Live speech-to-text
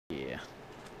Yeah.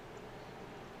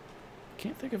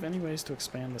 Can't think of any ways to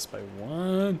expand this by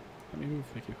one. Let me move,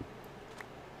 thank you.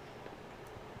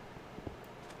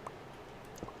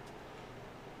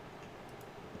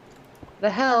 The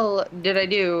hell did I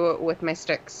do with my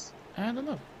sticks? I don't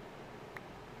know.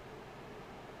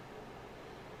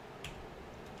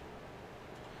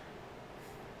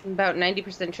 I'm about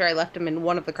 90% sure I left them in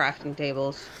one of the crafting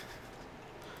tables.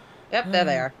 Yep, there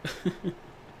they are.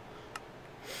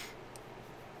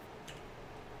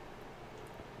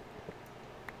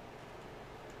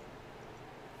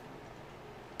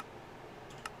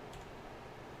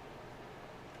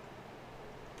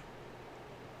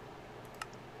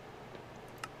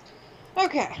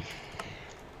 Okay.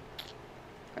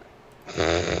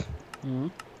 Hmm?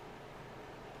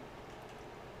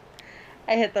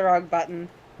 I hit the wrong button.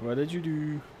 What did you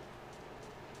do?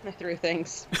 I threw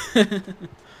things.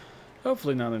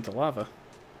 Hopefully not into lava.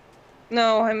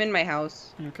 No, I'm in my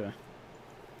house. Okay.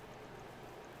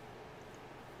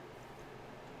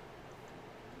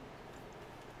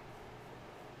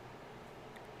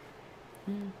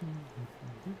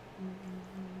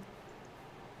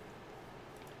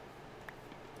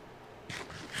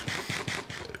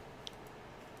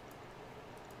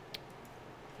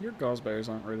 Your gooseberries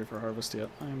aren't ready for harvest yet.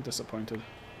 I am disappointed.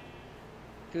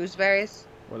 Gooseberries?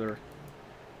 Whether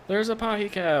there's a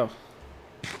pahi cow.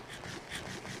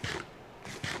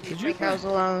 Leave my cows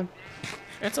alone.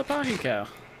 It's a pahi cow.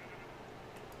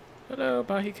 Hello,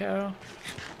 pahi cow.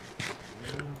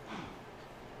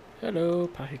 Hello,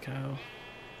 pahi cow.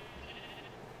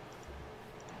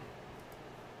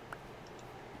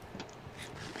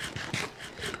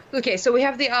 Okay, so we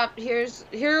have the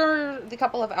here are the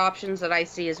couple of options that I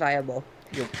see as viable.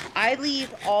 Yep. I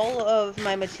leave all of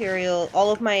my material,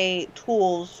 all of my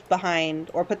tools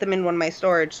behind, or put them in one of my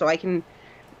storage, so I can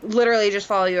literally just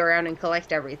follow you around and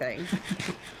collect everything.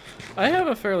 I have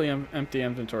a fairly empty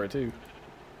inventory too,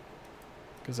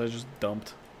 because I just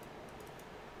dumped.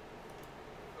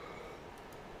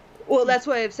 Well, that's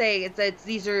what I'm saying. It's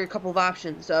these are a couple of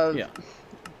options. So Yeah.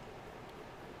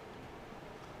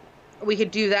 we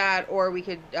could do that, or we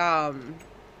could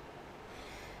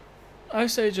I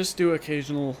say just do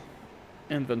occasional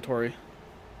inventory.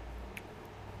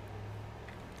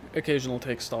 Occasional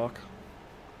take stock.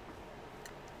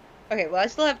 Okay, well, I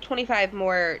still have 25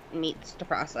 more meats to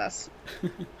process.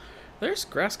 There's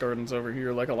grass gardens over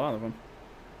here, like a lot of them.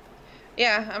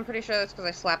 Yeah, I'm pretty sure that's because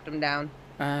I slapped them down.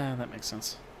 Ah, that makes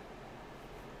sense.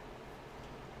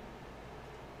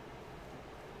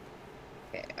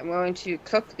 Okay, I'm going to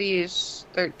cook these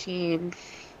 13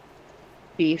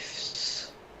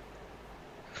 beefs.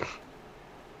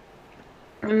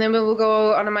 And then we will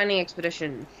go on a mining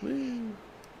expedition. Woo.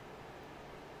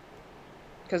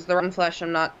 Because the rotten flesh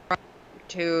I'm not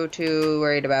too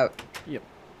worried about. Yep.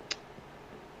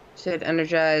 Said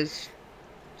energize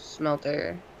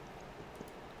smelter.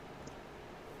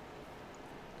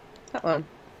 That one.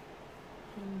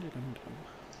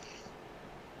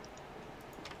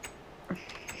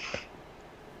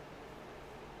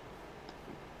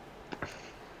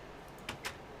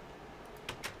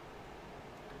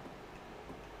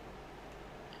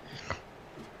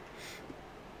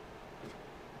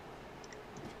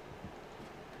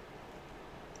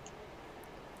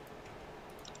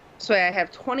 So I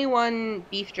have 21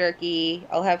 beef jerky.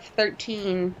 I'll have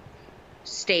 13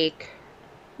 steak.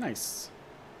 Nice.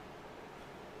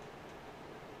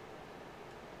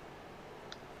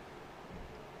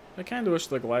 I kind of wish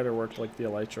the glider worked like the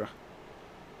elytra,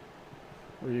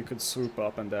 where you could swoop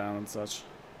up and down and such.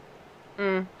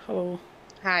 Hello.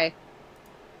 Hi.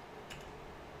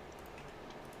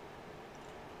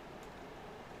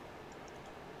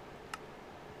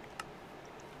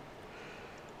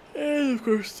 And of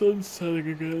course, sun's setting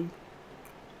again.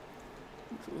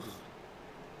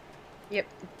 Yep.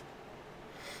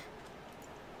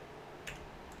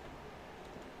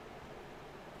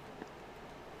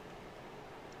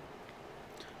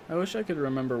 I wish I could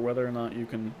remember whether or not you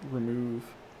can remove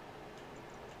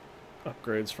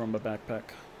upgrades from a backpack.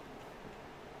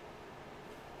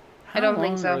 I don't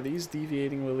think so. How long are these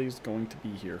deviating lilies going to be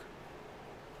here?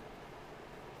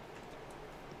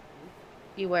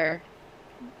 Beware.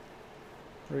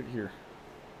 Right here.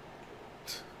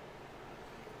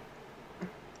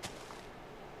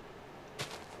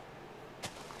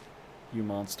 You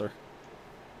monster.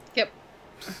 Yep.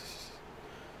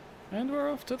 And we're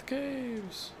off to the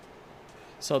caves.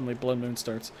 Suddenly Blood Moon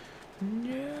starts.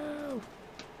 No.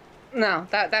 No,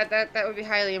 that would be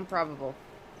highly improbable.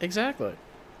 Exactly.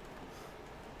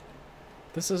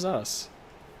 This is us.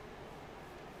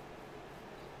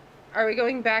 Are we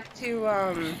going back to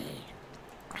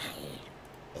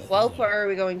Well, or are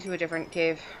we going to a different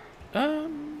cave?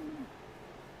 Um,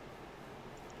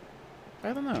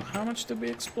 I don't know. How much did we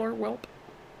explore Whelp?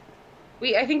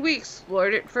 I think we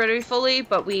explored it pretty fully,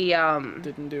 but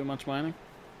Didn't do much mining.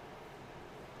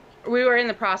 we were in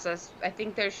the process. I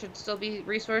think there should still be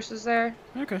resources there.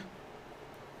 Okay.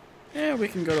 Yeah, we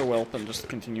can go to Whelp and just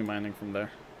continue mining from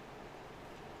there.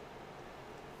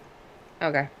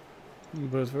 Okay.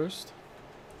 But first,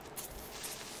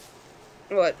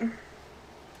 What?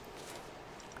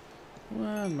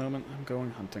 one moment. I'm going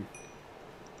hunting.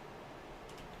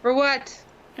 For what?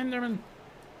 Enderman.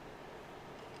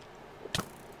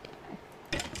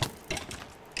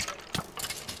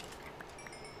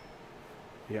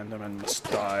 The Enderman must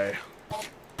die.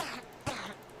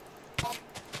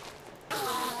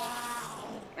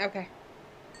 Okay.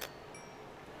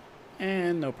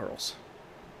 And no pearls.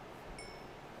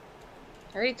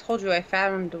 I already told you I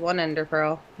found one ender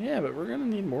pearl. Yeah, but we're gonna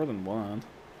need more than one.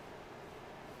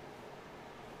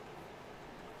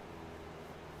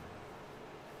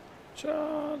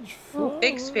 Charge forward. Ooh,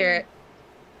 big spirit.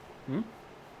 Hmm?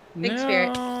 Big no,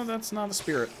 spirit. That's not a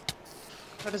spirit.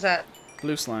 What is that?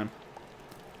 Blue slime.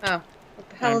 Oh. What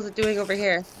the hell is it doing over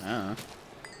here? Ah.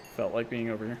 Felt like being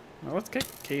over here. Now let's get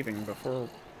caving before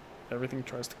everything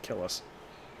tries to kill us.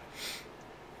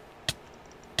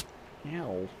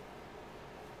 Ow.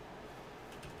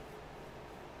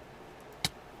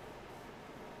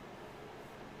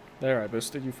 There, I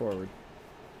boosted you forward.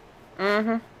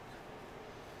 Mm-hmm.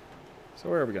 So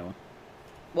where are we going?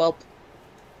 Welp.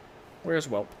 Where's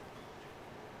Whelp?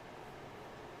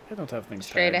 I don't have things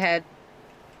Straight tagged. ahead.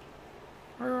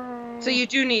 Oh. So you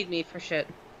do need me for shit.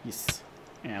 Yes.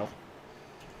 Ow.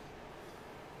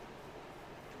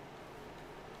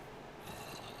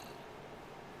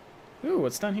 Ooh,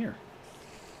 what's down here?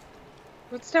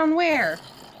 What's down where?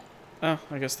 Oh,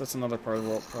 I guess that's another part of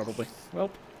Whelp, probably.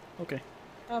 Welp. Okay.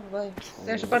 Probably.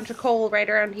 There's a bunch of coal right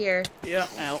around here. Yeah,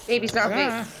 ow. Baby zombie.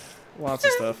 Ah, lots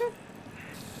of stuff.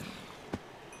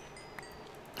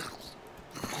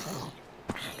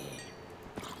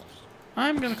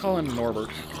 I'm gonna call him Norbert.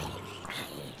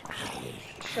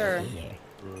 Sure.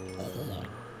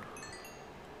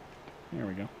 There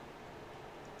we go.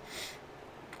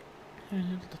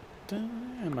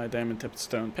 And my diamond-tipped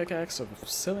stone pickaxe of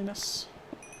silliness.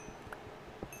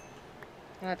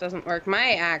 That doesn't work.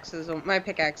 My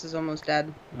pickaxe is almost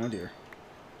dead. Oh dear.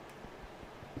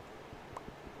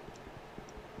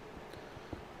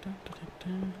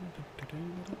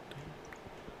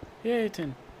 Yay,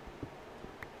 tin.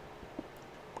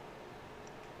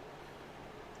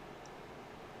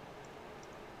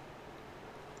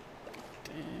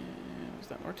 Is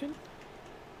that Martin?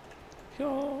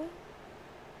 Yo.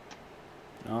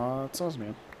 Oh, it's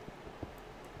Osmium.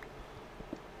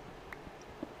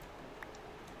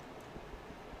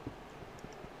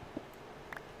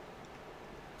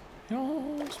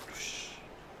 Yo.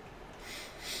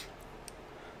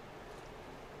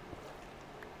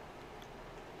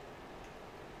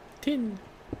 Tin.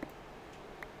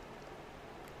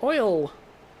 Oil.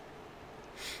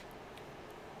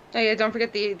 Oh yeah, don't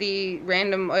forget the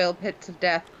random oil pits of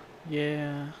death.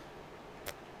 Yeah.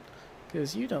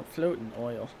 Because you don't float in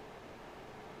oil.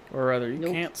 Or rather, you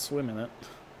Nope. can't swim in it.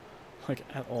 Like,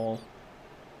 at all.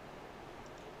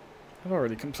 I've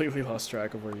already completely lost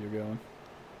track of where you're going.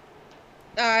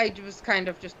 I was kind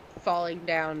of just falling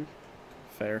down.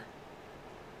 Fair.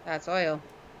 That's oil.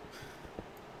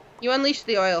 You unleashed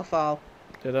the oil fall.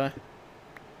 Did I?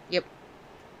 Yep.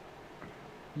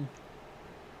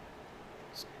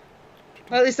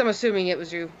 Well, at least I'm assuming it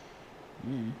was you.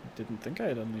 Didn't think I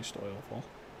had unleashed Oilfall.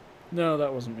 No,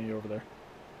 that wasn't me over there.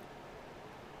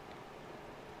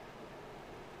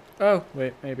 Oh,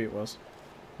 wait, maybe it was.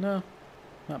 No,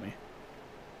 not me.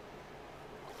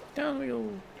 Down we go.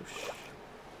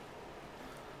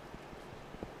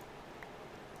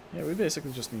 Yeah, we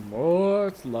basically just need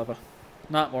more lava.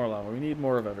 Not more lava, we need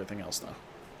more of everything else now.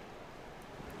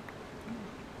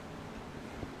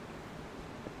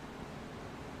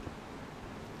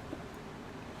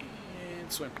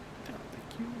 And swim down,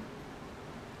 thank you.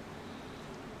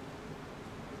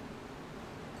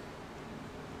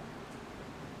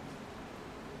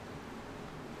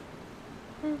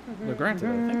 But granted,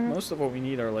 I think most of what we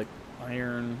need are like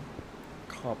iron,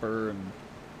 copper, and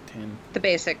tin. The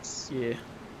basics. Yeah.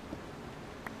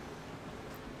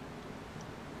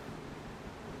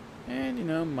 And, you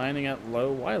know, mining at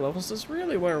low Y levels is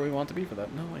really where we want to be for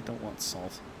that. No, I don't want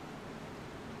salt.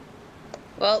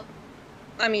 Well,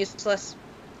 I'm useless.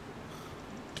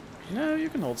 No, you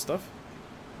can hold stuff.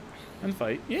 And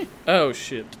fight. Yeah. Oh,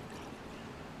 shit.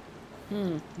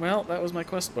 Well, that was my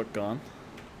quest book gone.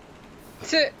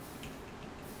 I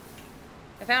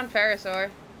found ferrous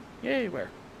ore. Yay, where?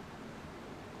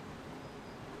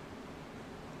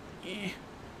 Yeah.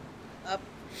 Up.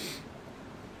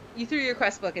 You threw your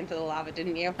quest book into the lava,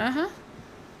 didn't you? Uh-huh.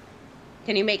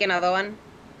 Can you make another one?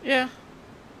 Yeah.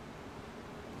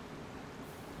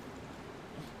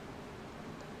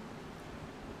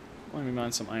 Let me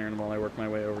mine some iron while I work my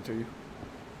way over to you.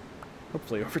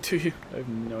 Hopefully over to you. I have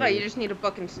no Oh, idea. you just need a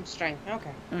book and some strength.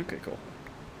 Okay. Okay, cool.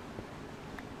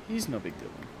 He's no big deal.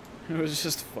 It was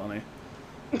just funny.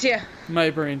 Yeah. My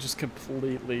brain just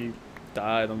completely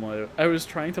died on my... I was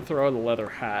trying to throw out a leather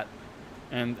hat,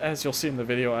 and as you'll see in the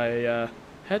video, I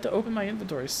had to open my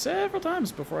inventory several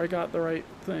times before I got the right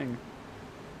thing.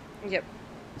 Yep.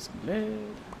 Some lead.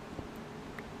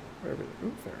 Wherever...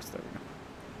 Ooh, ferrous. There we go.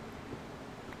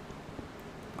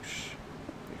 Whoosh.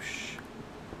 Whoosh.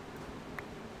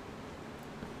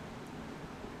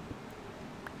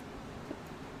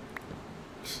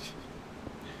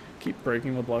 Keep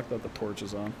breaking the block that the torch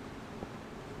is on.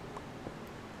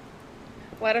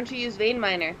 Why don't you use vein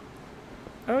miner?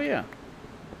 Oh, yeah.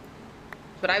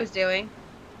 That's what I was doing.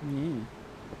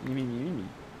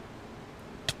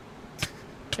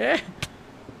 Yeah.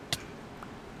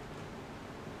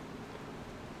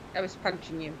 I was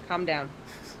punching you. Calm down.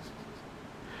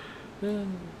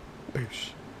 Boosh.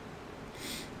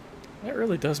 That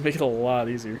really does make it a lot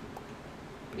easier.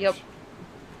 Yep.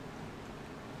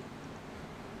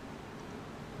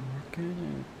 We're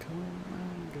gonna come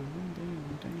on,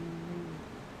 going down.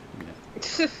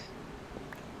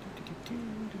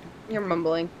 You're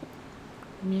mumbling.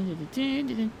 You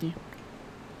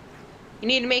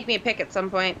need to make me a pick at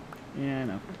some point. Yeah, I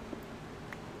know.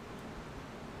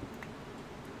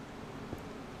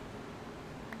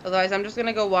 Otherwise, I'm just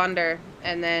gonna go wander,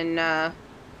 and then,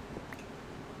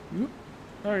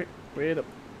 Alright, wait up.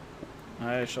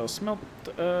 I shall smelt,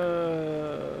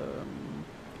 are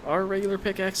regular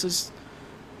pickaxes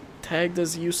tagged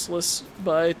as useless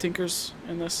by tinkers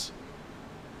in this?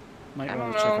 Might I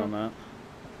want don't to check know. on that.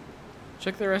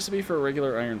 Check the recipe for a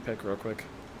regular iron pick real quick.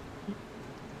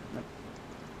 Nope.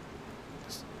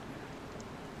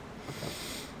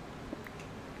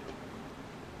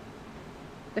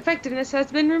 effectiveness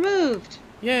has been removed.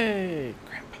 Yay!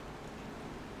 Crap.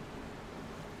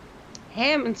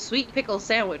 Ham and sweet pickle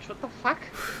sandwich. What the fuck?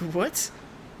 What?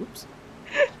 Oops.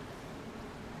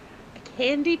 A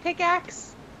candy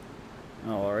pickaxe?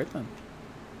 Oh, alright then.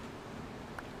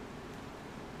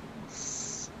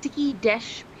 Sticky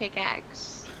dash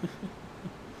pickaxe.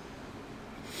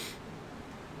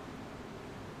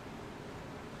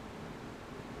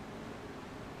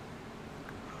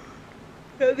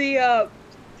 I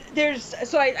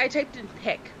typed in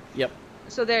pick. Yep.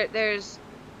 So there's,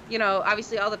 you know,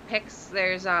 obviously all the picks.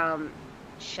 There's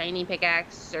shiny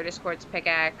pickaxe, Certus quartz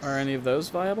pickaxe, Are any of those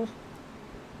viable?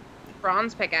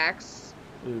 bronze pickaxe.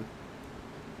 Ooh.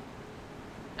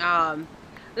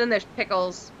 Then there's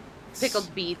pickles,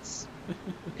 pickled beets,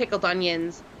 pickled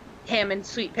onions, ham and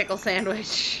sweet pickle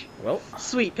sandwich, Well.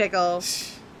 sweet pickle.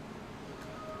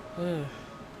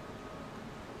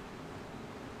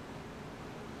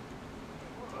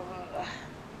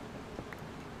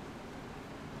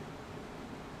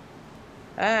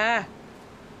 Ah,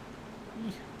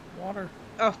 Water.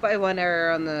 off by one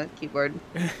error on the keyboard.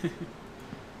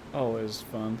 Always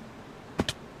fun.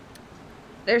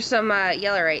 There's some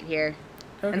yellow right here,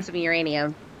 Okay. and some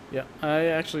uranium. Yeah, I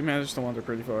actually managed to wander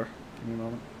pretty far. Give me a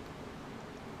moment.